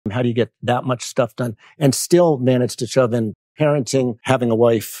How do you get that much stuff done and still manage to shove in parenting, having a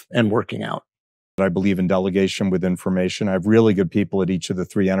wife, and working out? I believe in delegation with information. I have really good people at each of the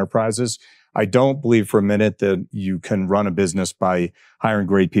three enterprises. I don't believe for a minute that you can run a business by hiring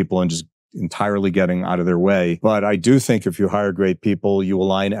great people and just entirely getting out of their way. But I do think if you hire great people, you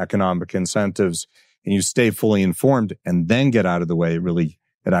align economic incentives and you stay fully informed and then get out of the way,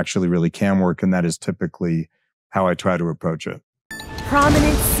 it actually really can work. And that is typically how I try to approach it.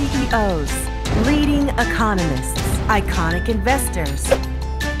 Prominent CEOs, leading economists, iconic investors.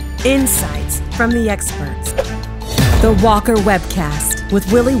 Insights from the experts. The Walker Webcast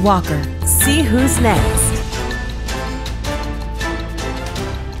with Willy Walker. See who's next.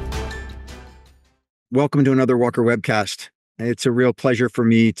 Welcome to another Walker Webcast. It's a real pleasure for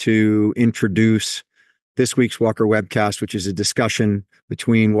me to introduce this week's Walker Webcast, which is a discussion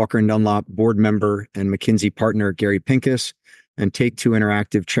between Walker & Dunlop board member and McKinsey partner Gary Pinkus and Take-Two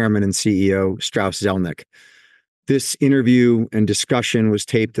Interactive chairman and CEO Strauss Zelnick. This interview and discussion was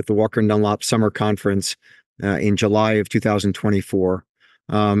taped at the Walker & Dunlop Summer Conference in July of 2024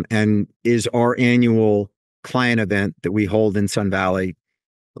 and is our annual client event that we hold in Sun Valley,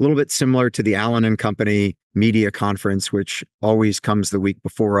 a little bit similar to the Allen & Company Media Conference, which always comes the week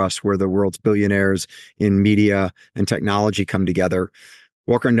before us, where the world's billionaires in media and technology come together.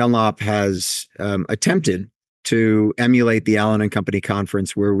 Walker & Dunlop has attempted to emulate the Allen & Company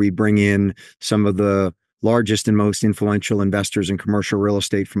conference, where we bring in some of the largest and most influential investors in commercial real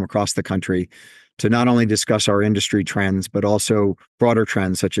estate from across the country to not only discuss our industry trends, but also broader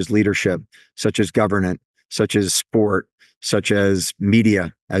trends such as leadership, such as governance, such as sport, such as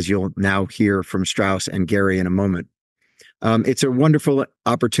media, as you'll now hear from Strauss and Gary in a moment. It's a wonderful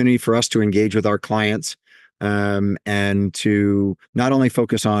opportunity for us to engage with our clients and to not only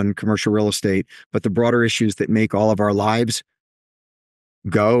focus on commercial real estate, but the broader issues that make all of our lives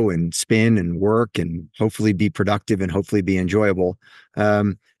go and spin and work and hopefully be productive and hopefully be enjoyable,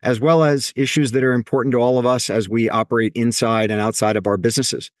 as well as issues that are important to all of us as we operate inside and outside of our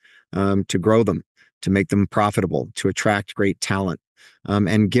businesses, to grow them, to make them profitable, to attract great talent.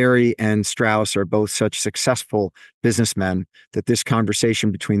 And Gary and Strauss are both such successful businessmen that this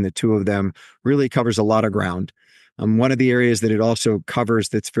conversation between the two of them really covers a lot of ground. One of the areas that it also covers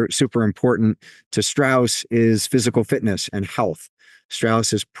that's super important to Strauss is physical fitness and health.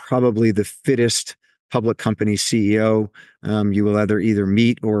 Strauss is probably the fittest public company CEO you will either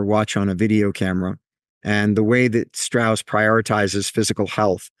meet or watch on a video camera. And the way that Strauss prioritizes physical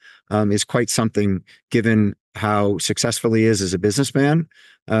health is quite something, given how successful he is as a businessman,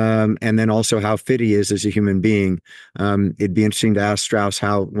 and then also how fit he is as a human being. It'd be interesting to ask Strauss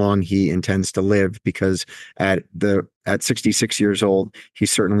how long he intends to live, because at 66 years old, he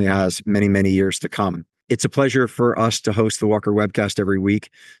certainly has many, many years to come. It's a pleasure for us to host the Walker Webcast every week.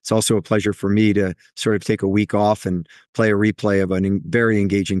 It's also a pleasure for me to sort of take a week off and play a replay of a very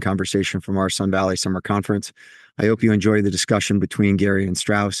engaging conversation from our Sun Valley Summer Conference. I hope you enjoy the discussion between Gary and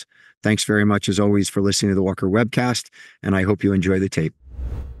Strauss. Thanks very much, as always, for listening to the Walker Webcast, and I hope you enjoy the tape.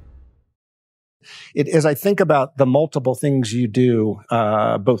 As I think about the multiple things you do,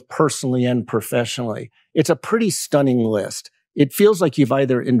 both personally and professionally, it's a pretty stunning list. It feels like you've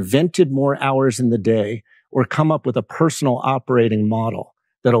either invented more hours in the day or come up with a personal operating model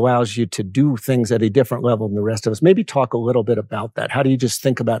that allows you to do things at a different level than the rest of us. Maybe talk a little bit about that. How do you just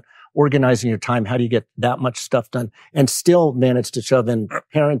think about organizing your time? How do you get that much stuff done and still manage to shove in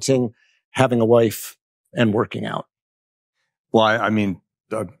parenting, having a wife, and working out? Well, I mean,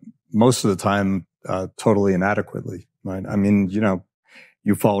 most of the time, totally inadequately, right? I mean,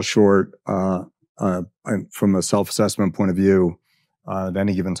 you fall short, from a self-assessment point of view, at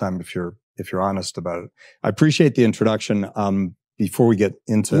any given time, if you're honest about it. I appreciate the introduction. Before we get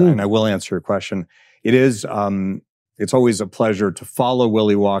into, and I will answer your question, it's always a pleasure to follow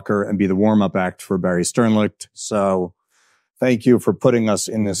Willy Walker and be the warm-up act for Barry Sternlicht. So thank you for putting us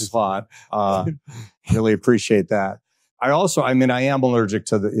in this slot. Really appreciate that. I am allergic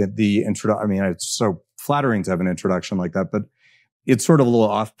to the intro. I mean, it's so flattering to have an introduction like that, but it's sort of a little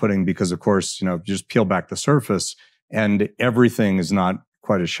off-putting because, of course, you just peel back the surface and everything is not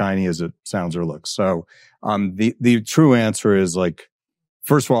quite as shiny as it sounds or looks. So the true answer is,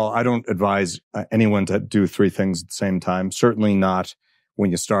 first of all, I don't advise anyone to do three things at the same time, certainly not when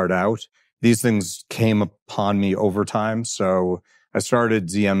you start out. These things came upon me over time. So I started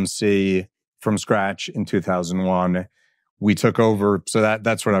ZMC from scratch in 2001. We took over. So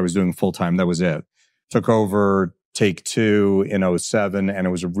that's what I was doing full time. That was it. Took over Take-Two in 2007, and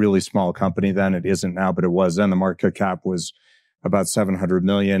it was a really small company then. It isn't now, but it was then. The market cap was about 700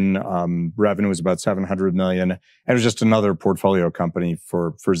 million. Revenue was about 700 million. And it was just another portfolio company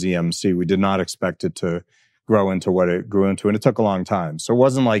for ZMC. We did not expect it to grow into what it grew into. And it took a long time. So it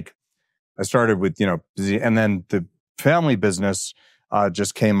wasn't like I started with, and then the family business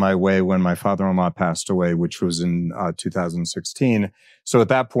just came my way when my father-in-law passed away, which was in 2016. So at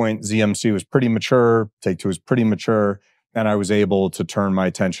that point, ZMC was pretty mature. Take-Two was pretty mature. And I was able to turn my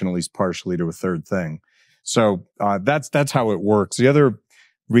attention at least partially to a third thing. So that's how it works. The other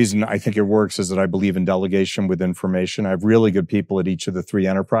reason I think it works is that I believe in delegation with information. I have really good people at each of the three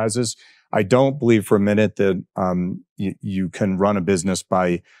enterprises. I don't believe for a minute that you can run a business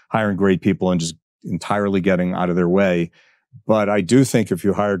by hiring great people and just entirely getting out of their way. But I do think if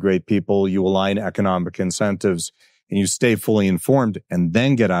you hire great people, you align economic incentives and you stay fully informed and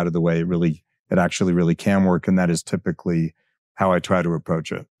then get out of the way, it actually really can work. And that is typically how I try to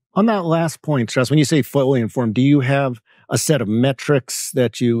approach it. On that last point, Strauss, when you say fully informed, do you have a set of metrics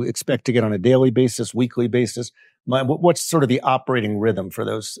that you expect to get on a daily basis, weekly basis? What's sort of the operating rhythm for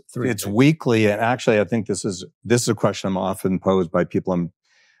those three? It's weekly. And actually, I think this is a question I'm often posed by people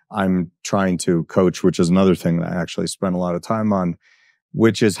I'm trying to coach, which is another thing that I actually spend a lot of time on,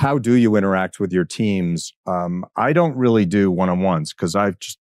 which is how do you interact with your teams? I don't really do one-on-ones because I've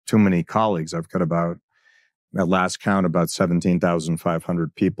just too many colleagues. I've got at last count, about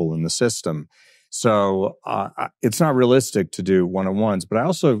 17,500 people in the system. So it's not realistic to do one-on-ones, but I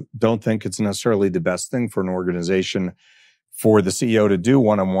also don't think it's necessarily the best thing for an organization for the CEO to do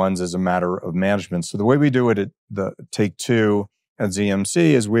one-on-ones as a matter of management. So the way we do it at the Take-Two at ZMC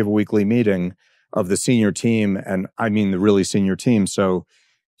is we have a weekly meeting of the senior team, and I mean the really senior team. So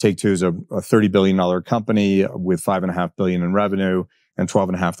Take-Two is a $30 billion company with $5.5 billion in revenue and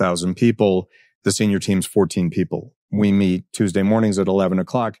 12,500 people. The senior team's 14 people. We meet Tuesday mornings at 11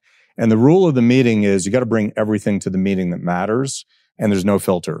 o'clock. And the rule of the meeting is you got to bring everything to the meeting that matters, and there's no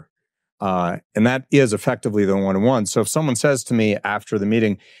filter. And that is effectively the one-on-one. So if someone says to me after the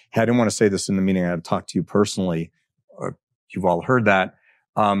meeting, hey, I didn't want to say this in the meeting, I had to talk to you personally. You've all heard that.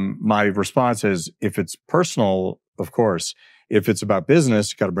 My response is, if it's personal, of course. If it's about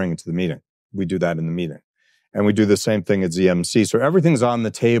business, you got to bring it to the meeting. We do that in the meeting. And we do the same thing at ZMC. So everything's on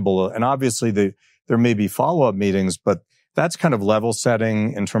the table. And obviously there may be follow-up meetings, but that's kind of level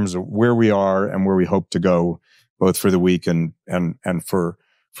setting in terms of where we are and where we hope to go, both for the week and for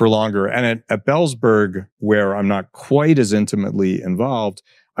longer. And at Bellsberg, where I'm not quite as intimately involved,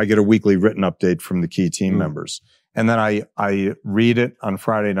 I get a weekly written update from the key team members. And then I read it on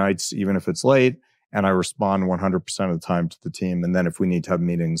Friday nights, even if it's late, and I respond 100% of the time to the team. And then if we need to have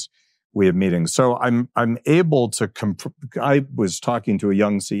meetings, we have meetings. So I'm able to, I was talking to a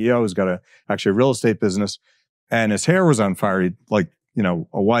young CEO who's got actually a real estate business, and his hair was on fire. He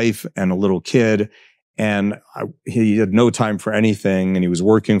a wife and a little kid, and he had no time for anything. And he was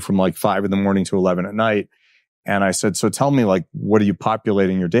working from like 5 a.m. to 11 at night. And I said, so tell me, like, what are you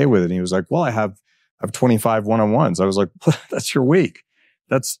populating your day with? And he was like, well, I have 25 one-on-ones. I was like, that's your week.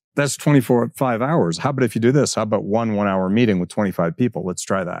 That's 5 hours. How about if you do this? How about 1 hour meeting with 25 people? Let's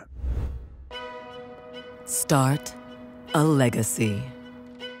try that. Start a legacy.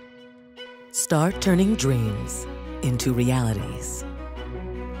 Start turning dreams into realities.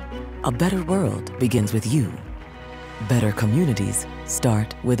 A better world begins with you. Better communities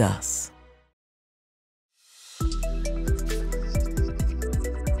start with us.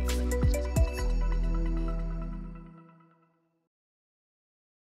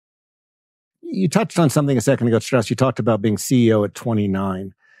 You touched on something a second ago, Strauss. You talked about being CEO at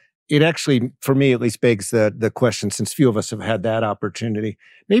 29. It actually, for me at least, begs the question, since few of us have had that opportunity.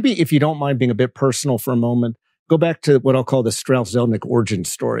 Maybe if you don't mind being a bit personal for a moment, go back to what I'll call the Strauss Zelnick origin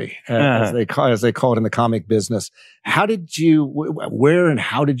story, as they call it in the comic business. How did you, where and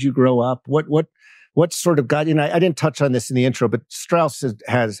how did you grow up? What sort of got, I didn't touch on this in the intro, but Strauss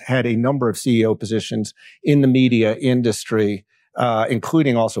has had a number of CEO positions in the media industry,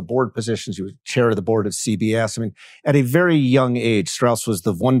 including also board positions. He was chair of the board of CBS. I mean, at a very young age, Strauss was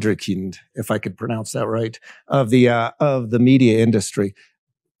the Wunderkind, if I could pronounce that right, of the media industry.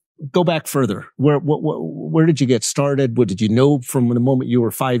 Go back further. Where did you get started? What did you know from the moment you were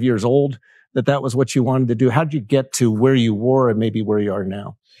 5 years old that was what you wanted to do? How did you get to where you were and maybe where you are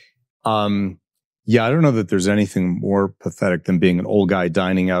now? Yeah, I don't know that there's anything more pathetic than being an old guy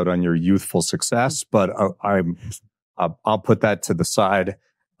dining out on your youthful success, but I'll put that to the side.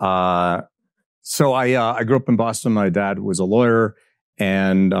 So I grew up in Boston. My dad was a lawyer,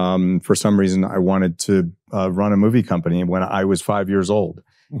 and for some reason I wanted to run a movie company when I was 5 years old.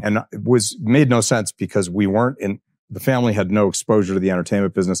 And it made no sense because the family had no exposure to the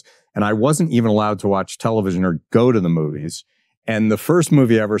entertainment business, and I wasn't even allowed to watch television or go to the movies. And the first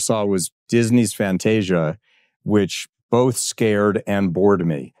movie I ever saw was Disney's Fantasia, which both scared and bored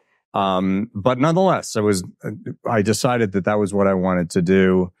me. But nonetheless, I decided that was what I wanted to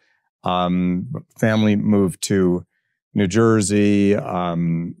do. Family moved to New Jersey,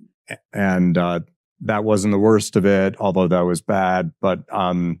 and that wasn't the worst of it, although that was bad. But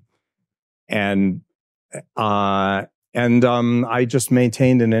I just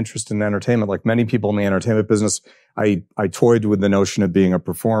maintained an interest in entertainment. Like many people in the entertainment business, I toyed with the notion of being a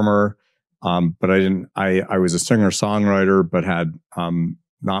performer, but I didn't. I was a singer-songwriter, but had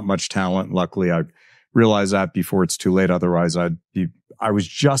not much talent. Luckily, I realized that before it's too late. Otherwise, I was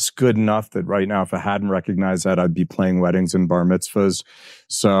just good enough that right now, if I hadn't recognized that, I'd be playing weddings and bar mitzvahs.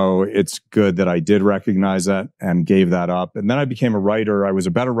 So it's good that I did recognize that and gave that up. And then I became a writer. I was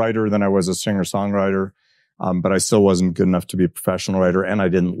a better writer than I was a singer-songwriter, but I still wasn't good enough to be a professional writer, and I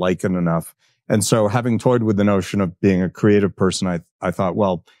didn't like it enough. And so having toyed with the notion of being a creative person, I thought,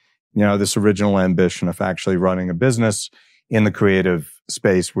 well, this original ambition of actually running a business in the creative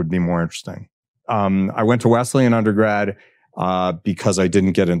space would be more interesting. I went to Wesleyan undergrad because I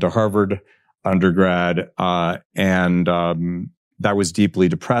didn't get into Harvard undergrad, and that was deeply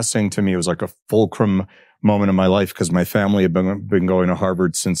depressing to me. It was like a fulcrum moment in my life because my family had been going to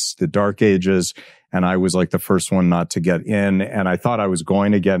Harvard since the dark ages, and I was like the first one not to get in. And I thought I was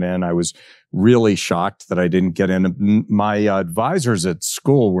going to get in. I was really shocked that I didn't get in. My advisors at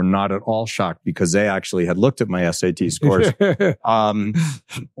school were not at all shocked because they actually had looked at my SAT scores and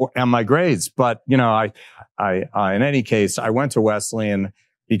my grades. But in any case, I went to Wesleyan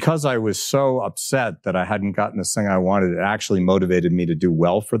because I was so upset that I hadn't gotten this thing I wanted. It actually motivated me to do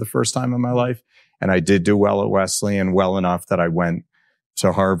well for the first time in my life. And I did do well at Wesleyan, well enough that I went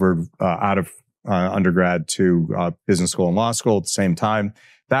to Harvard out of undergrad to business school and law school at the same time.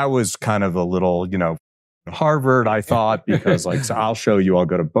 That was kind of a little, Harvard, I thought, because so I'll show you, I'll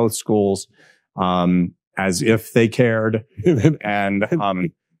go to both schools, as if they cared. And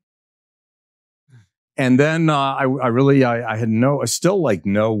then I had still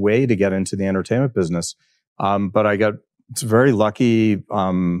no way to get into the entertainment business. But it's very lucky.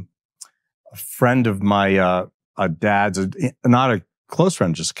 A friend of my dad's, not a close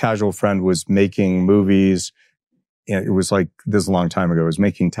friend, just a casual friend, was making movies. It was this is a long time ago. It was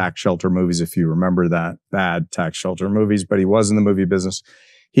making tax shelter movies, if you remember that, bad tax shelter movies, but he was in the movie business.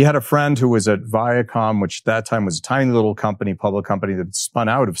 He had a friend who was at Viacom, which at that time was a tiny little company, public company that spun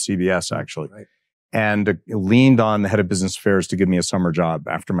out of CBS, actually. Right. And leaned on the head of business affairs to give me a summer job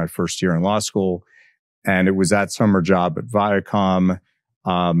after my first year in law school. And it was that summer job at Viacom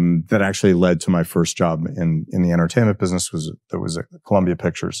that actually led to my first job in the entertainment business. That was at Columbia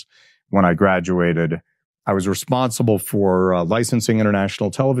Pictures. When I graduated, I was responsible for licensing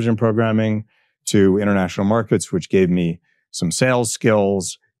international television programming to international markets, which gave me some sales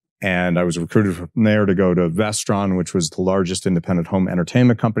skills. And I was recruited from there to go to Vestron, which was the largest independent home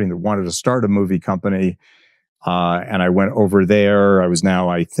entertainment company that wanted to start a movie company. And I went over there. I was now,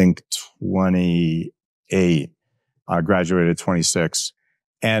 I think, 28. I graduated at 26.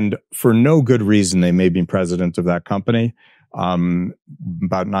 And for no good reason, they made me president of that company.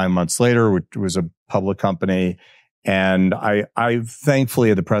 About 9 months later, which was a public company. And I thankfully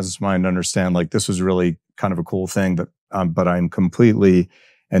had the presence of mind to understand, this was really kind of a cool thing, but I'm completely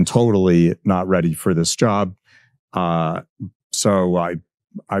and totally not ready for this job. So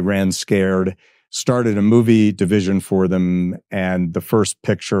I ran scared, started a movie division for them. And the first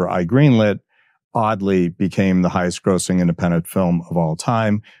picture I greenlit oddly became the highest grossing independent film of all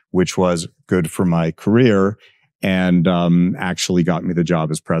time, which was good for my career and actually got me the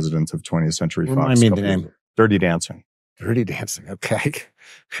job as president of 20th Century Fox. Remind me the name. Dirty Dancing. Dirty Dancing. Okay.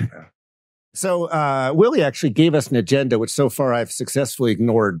 Yeah. So Willy actually gave us an agenda, which so far I've successfully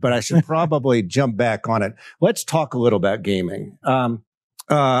ignored, but I should probably jump back on it. Let's talk a little about gaming.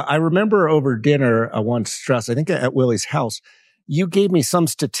 I remember over dinner once, Strauss, I think at Willy's house, you gave me some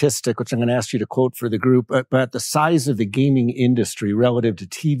statistic, which I'm going to ask you to quote for the group, but the size of the gaming industry relative to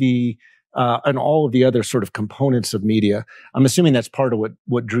TV and all of the other sort of components of media. I'm assuming that's part of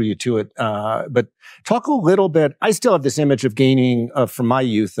what drew you to it. But talk a little bit. I still have this image of gaming from my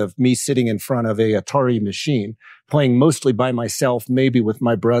youth of me sitting in front of a Atari machine, playing mostly by myself, maybe with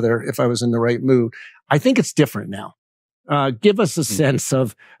my brother if I was in the right mood. I think it's different now. Give us a sense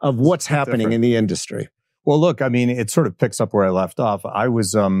of what's happening in the industry. Well, look, I mean, it sort of picks up where I left off. I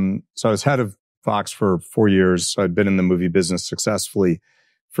was head of Fox for 4 years. So I'd been in the movie business successfully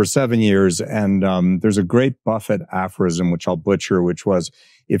for 7 years. And there's a great Buffett aphorism, which I'll butcher, which was,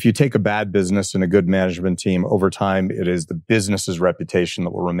 if you take a bad business and a good management team, over time, it is the business's reputation that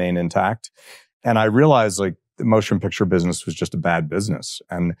will remain intact. And I realized the motion picture business was just a bad business.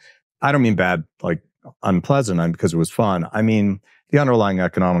 And I don't mean bad, like unpleasant, because it was fun. I mean, the underlying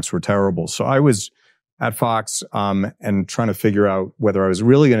economics were terrible. So I was at Fox and trying to figure out whether I was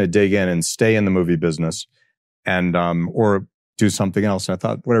really going to dig in and stay in the movie business and or do something else. And I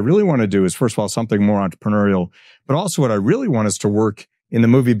thought, what I really want to do is, first of all, something more entrepreneurial, but also what I really want is to work in the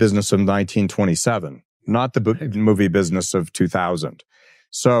movie business of 1927, not the movie business of 2000.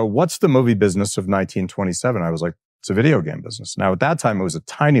 So what's the movie business of 1927? I was like, it's a video game business. Now, at that time, it was a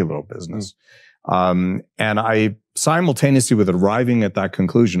tiny little business. And I, simultaneously with arriving at that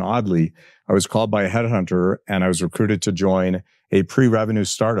conclusion, oddly, I was called by a headhunter and I was recruited to join a pre-revenue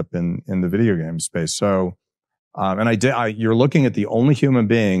startup in the video game space. So, you're looking at the only human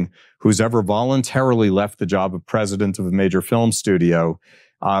being who's ever voluntarily left the job of president of a major film studio,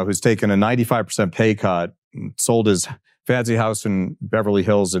 who's taken a 95% pay cut, sold his fancy house in Beverly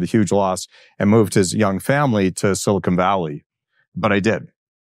Hills at a huge loss, and moved his young family to Silicon Valley. But I did.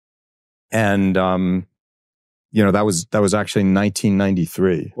 And, that was actually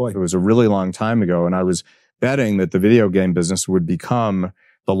 1993. Boy. It was a really long time ago. And I was betting that the video game business would become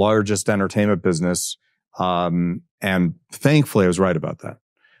the largest entertainment business. And thankfully I was right about that.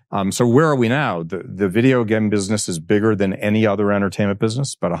 So where are we now? The video game business is bigger than any other entertainment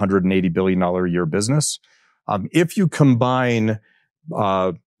business, about $180 billion a year business. If you combine,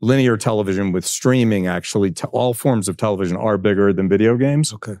 linear television with streaming, actually, all forms of television are bigger than video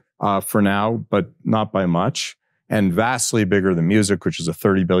games. Okay. For now, but not by much. And vastly bigger than music, which is a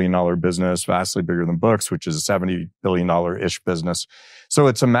 $30 billion business, vastly bigger than books, which is a $70 billion-ish business. So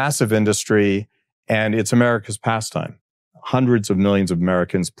it's a massive industry, and it's America's pastime. Hundreds of millions of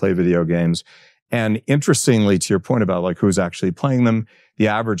Americans play video games. And interestingly, to your point about like who's actually playing them, the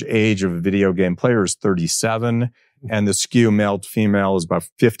average age of a video game player is 37, and the skew male to female is about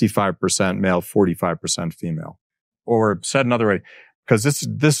 55% male, 45% female. Or said another way, because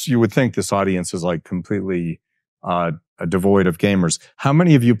this you would think this audience is like completely devoid of gamers. How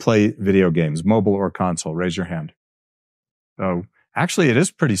many of you play video games, mobile or console? Raise your hand. So actually, it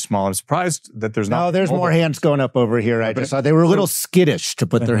is pretty small. I'm surprised that there's not. No, there's more hands going up over here. I just thought they were a little skittish to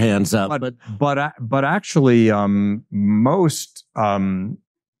put their hands up. But actually, most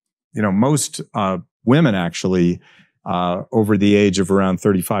women actually over the age of around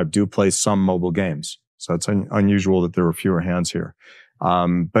 35 do play some mobile games. So it's unusual that there were fewer hands here.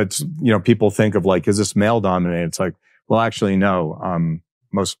 But people think of like, is this male dominated? It's like, well, actually, no.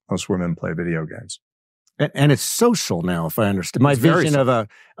 Most women play video games. And it's social now, if I understand. My vision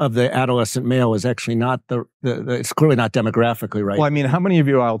of the adolescent male is actually not it's clearly not demographically right. Well, I mean, how many of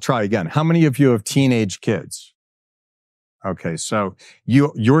you, I'll try again. How many of you have teenage kids? Okay. So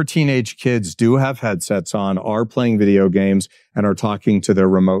your teenage kids do have headsets on, are playing video games, and are talking to their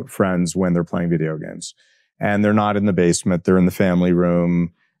remote friends when they're playing video games. And they're not in the basement. They're in the family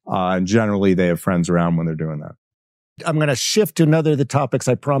room. And generally they have friends around when they're doing that. I'm going to shift to another of the topics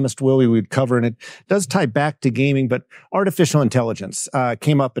I promised Willy we'd cover, and it does tie back to gaming, but artificial intelligence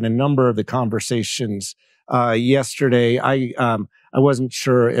came up in a number of the conversations yesterday. I wasn't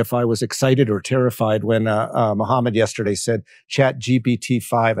sure if I was excited or terrified when Mohammed yesterday said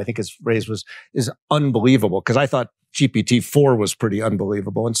ChatGPT-5, I think his phrase is unbelievable, because I thought GPT-4 was pretty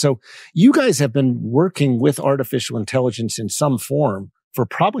unbelievable. And so you guys have been working with artificial intelligence in some form for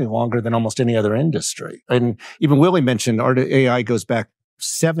probably longer than almost any other industry. And even Willy mentioned AI goes back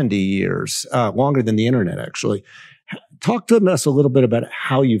 70 years, longer than the internet, actually. Talk to us a little bit about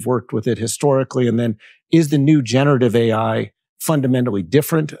how you've worked with it historically, and then is the new generative AI fundamentally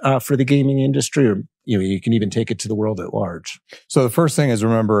different for the gaming industry, or you can even take it to the world at large? So the first thing is,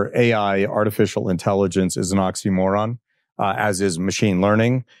 remember, AI, artificial intelligence, is an oxymoron, as is machine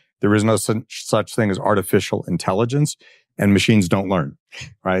learning. There is no such thing as artificial intelligence, and machines don't learn,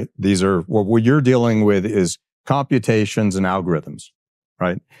 right? These are, what you're dealing with is computations and algorithms,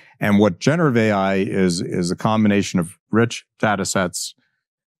 right? And what generative AI is a combination of rich data sets,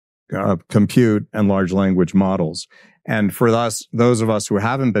 compute, and large language models. And for those of us who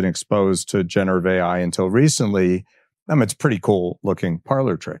haven't been exposed to generative AI until recently, it's a pretty cool looking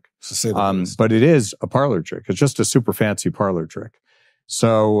parlor trick. But it is a parlor trick. It's just a super fancy parlor trick.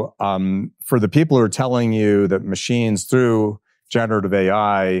 So for the people who are telling you that machines through generative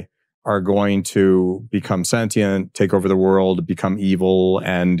AI are going to become sentient, take over the world, become evil,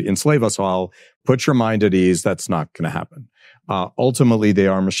 and enslave us all, put your mind at ease. That's not going to happen. Ultimately, they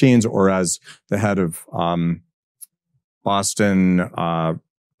are machines, or as the head of Boston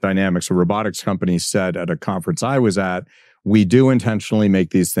Dynamics, a robotics company, said at a conference I was at, we do intentionally make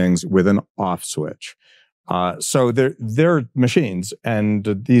these things with an off switch. So they're machines,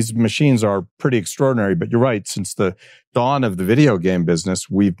 and these machines are pretty extraordinary. But you're right. Since the dawn of the video game business,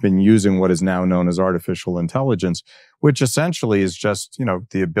 we've been using what is now known as artificial intelligence, which essentially is just,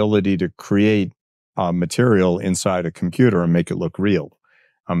 the ability to create material inside a computer and make it look real.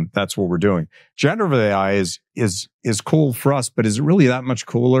 That's what we're doing. Generative AI is cool for us, but is it really that much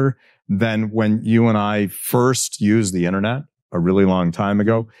cooler than when you and I first used the internet a really long time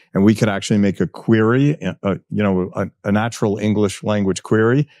ago, and we could actually make a query, a natural English language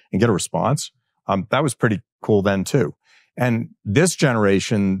query, and get a response? That was pretty cool then too. And this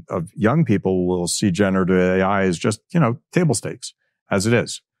generation of young people will see generative AI as just, table stakes, as it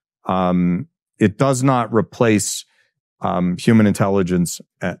is. It does not replace human intelligence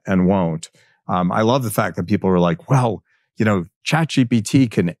and won't. I love the fact that people are like, well,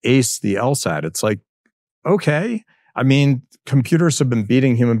 ChatGPT can ace the LSAT. It's like, okay. I mean, computers have been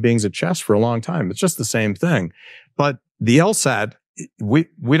beating human beings at chess for a long time. It's just the same thing. But the LSAT, we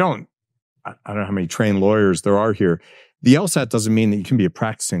don't, I don't know how many trained lawyers there are here. The LSAT doesn't mean that you can be a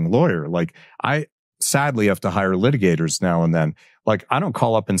practicing lawyer. Like, I sadly have to hire litigators now and then. Like, I don't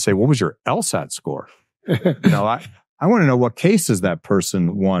call up and say, what was your LSAT score? I want to know what cases that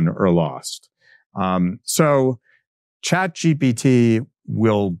person won or lost. So ChatGPT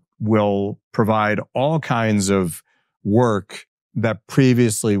will provide all kinds of work that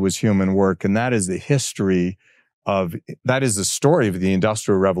previously was human work. And that is the story of the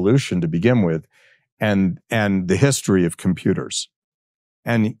Industrial Revolution to begin with, and the history of computers.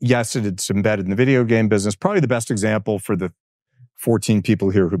 And yes, it's embedded in the video game business. Probably the best example for the 14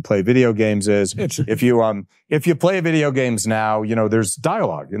 people here who play video games is if you play video games now, there's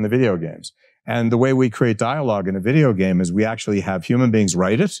dialogue in the video games. And the way we create dialogue in a video game is we actually have human beings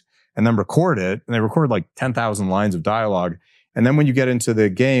write it and then record it. And they record like 10,000 lines of dialogue. And then when you get into the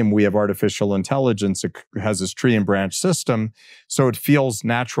game, we have artificial intelligence. It has this tree and branch system. So it feels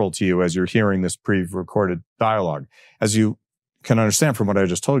natural to you as you're hearing this pre-recorded dialogue. As you can understand from what I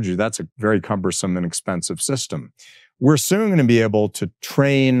just told you, that's a very cumbersome and expensive system. We're soon going to be able to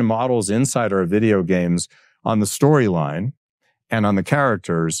train models inside our video games on the storyline and on the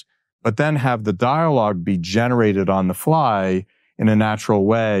characters, but then have the dialogue be generated on the fly in a natural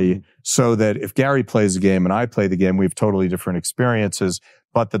way, so that if Gary plays a game and I play the game, we have totally different experiences.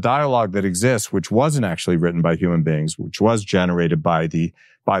 But the dialogue that exists, which wasn't actually written by human beings, which was generated by the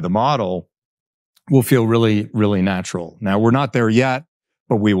model, will feel really, really natural. Now, we're not there yet,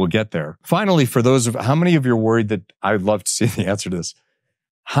 but we will get there. Finally, how many of you are worried that, I'd love to see the answer to this.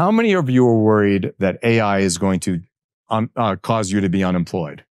 How many of you are worried that AI is going to cause you to be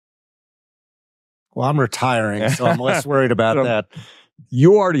unemployed? Well, I'm retiring, so I'm less worried about that.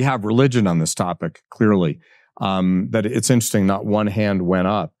 You already have religion on this topic, clearly. That it's interesting, not one hand went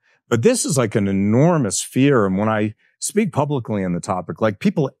up. But this is like an enormous fear. And when I speak publicly on the topic, like,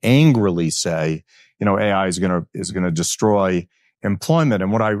 people angrily say, AI is going to destroy employment.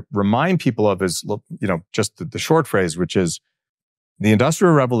 And what I remind people of is, just the short phrase, which is the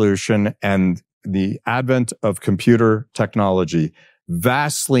Industrial Revolution and the advent of computer technology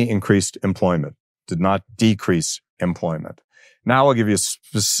vastly increased employment, did not decrease employment. Now I'll give you a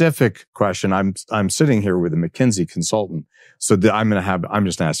specific question. I'm sitting here with a McKinsey consultant. So I'm just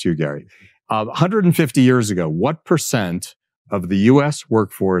going to ask you, Gary. 150 years ago, what % of the U.S.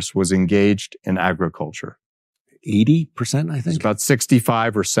 workforce was engaged in agriculture? 80%, I think. It's about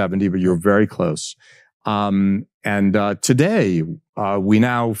 65 or 70, but you're very close. Today, we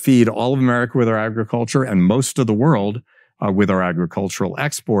now feed all of America with our agriculture and most of the world with our agricultural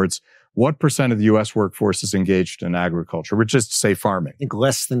exports. What % of the U.S. workforce is engaged in agriculture, which is to say farming? I think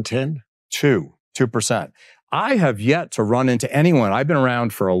less than 10. 2%. I have yet to run into anyone, I've been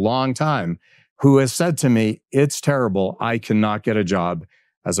around for a long time, who has said to me, it's terrible, I cannot get a job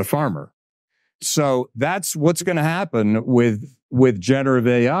as a farmer. So that's what's going to happen with generative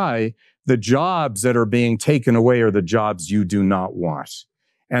AI. The jobs that are being taken away are the jobs you do not want.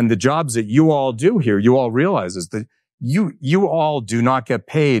 And the jobs that you all do here, you all realize is that you all do not get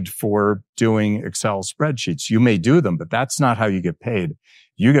paid for doing Excel spreadsheets. You may do them, but that's not how you get paid.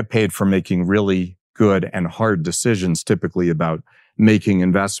 You get paid for making really good and hard decisions, typically about making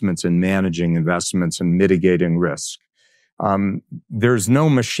investments and managing investments and mitigating risk. There's no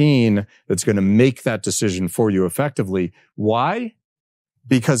machine that's going to make that decision for you effectively. Why?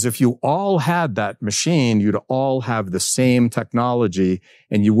 Because if you all had that machine, you'd all have the same technology,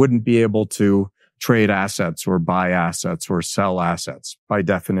 and you wouldn't be able to trade assets or buy assets or sell assets. By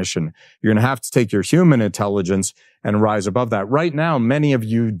definition, you're going to have to take your human intelligence and rise above that. Right now, many of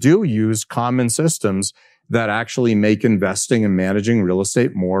you do use common systems that actually make investing and managing real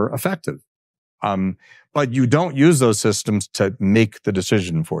estate more effective. But you don't use those systems to make the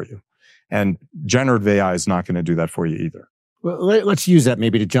decision for you. And generative AI is not going to do that for you either. Well, let's use that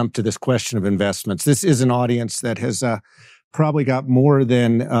maybe to jump to this question of investments. This is an audience that has probably got more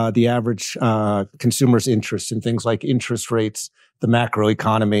than the average consumer's interest in things like interest rates, the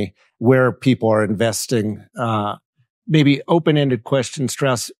macroeconomy, where people are investing. Maybe open-ended question,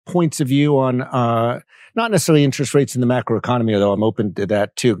 Strauss, points of view on not necessarily interest rates in the macroeconomy, although I'm open to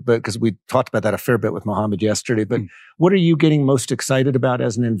that too, but because we talked about that a fair bit with Mohammed yesterday. But what are you getting most excited about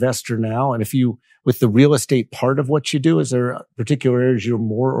as an investor now? And if you, with the real estate part of what you do, is there particular areas you're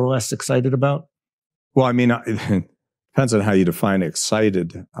more or less excited about? Well, I mean, it depends on how you define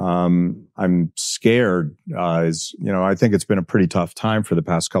excited. I'm scared. I think it's been a pretty tough time for the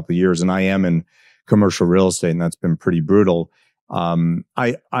past couple of years, and I am in commercial real estate, and that's been pretty brutal. I'm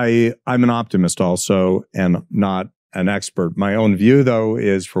an optimist also, and not an expert. My own view, though,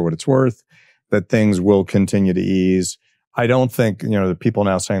 is, for what it's worth, that things will continue to ease. I don't think, the people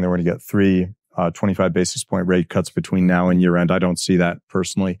now saying they're going to get 3 25 basis point rate cuts between now and year end. I don't see that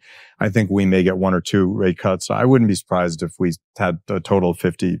personally. I think we may get 1 or 2 rate cuts. I wouldn't be surprised if we had a total of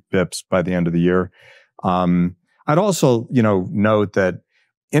 50 bips by the end of the year. I'd also, note that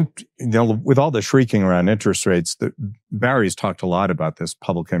with all the shrieking around interest rates, Barry's talked a lot about this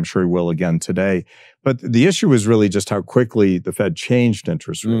publicly. I'm sure he will again today. But the issue is really just how quickly the Fed changed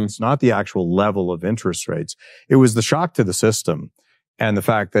interest rates, not the actual level of interest rates. It was the shock to the system and the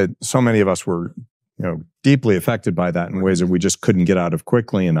fact that so many of us were, deeply affected by that in ways that we just couldn't get out of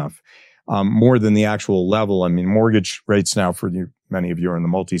quickly enough. More than the actual level. I mean, mortgage rates now for you, many of you are in the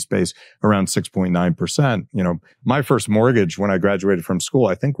multi-space, around 6.9%. My first mortgage when I graduated from school,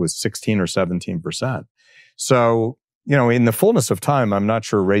 I think was 16 or 17%. So, in the fullness of time, I'm not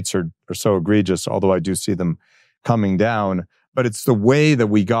sure rates are so egregious, although I do see them coming down. But it's the way that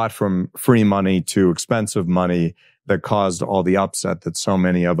we got from free money to expensive money that caused all the upset that so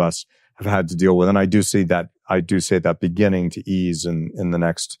many of us have had to deal with. And I do see that beginning to ease in the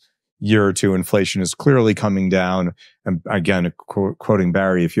next year or two. Inflation is clearly coming down. And again, quoting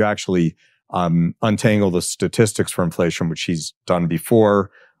Barry, if you actually untangle the statistics for inflation, which he's done before,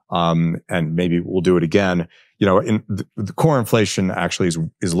 and maybe we'll do it again, the core inflation actually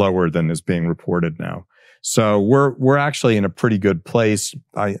is lower than is being reported now. So we're actually in a pretty good place.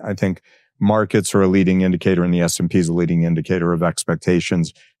 I think markets are a leading indicator, and the S&P is a leading indicator of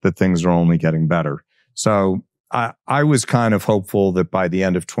expectations that things are only getting better. So I was kind of hopeful that by the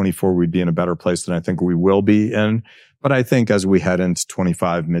end of 24, we'd be in a better place than I think we will be in. But I think as we head into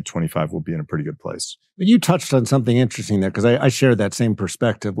 25, mid 25, we'll be in a pretty good place. You touched on something interesting there, because I share that same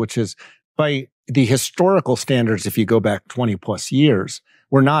perspective, which is by the historical standards, if you go back 20 plus years,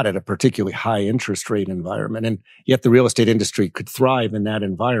 we're not at a particularly high interest rate environment. And yet the real estate industry could thrive in that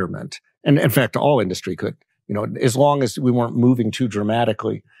environment. And in fact, all industry could. As long as we weren't moving too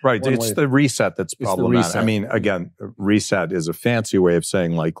dramatically. Right. It's the reset that's problematic. I mean, again, reset is a fancy way of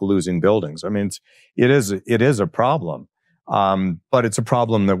saying like losing buildings. I mean, it is a problem. But it's a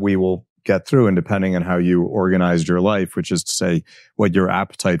problem that we will get through, and depending on how you organized your life, which is to say what your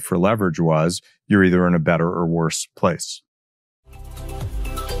appetite for leverage was, you're either in a better or worse place.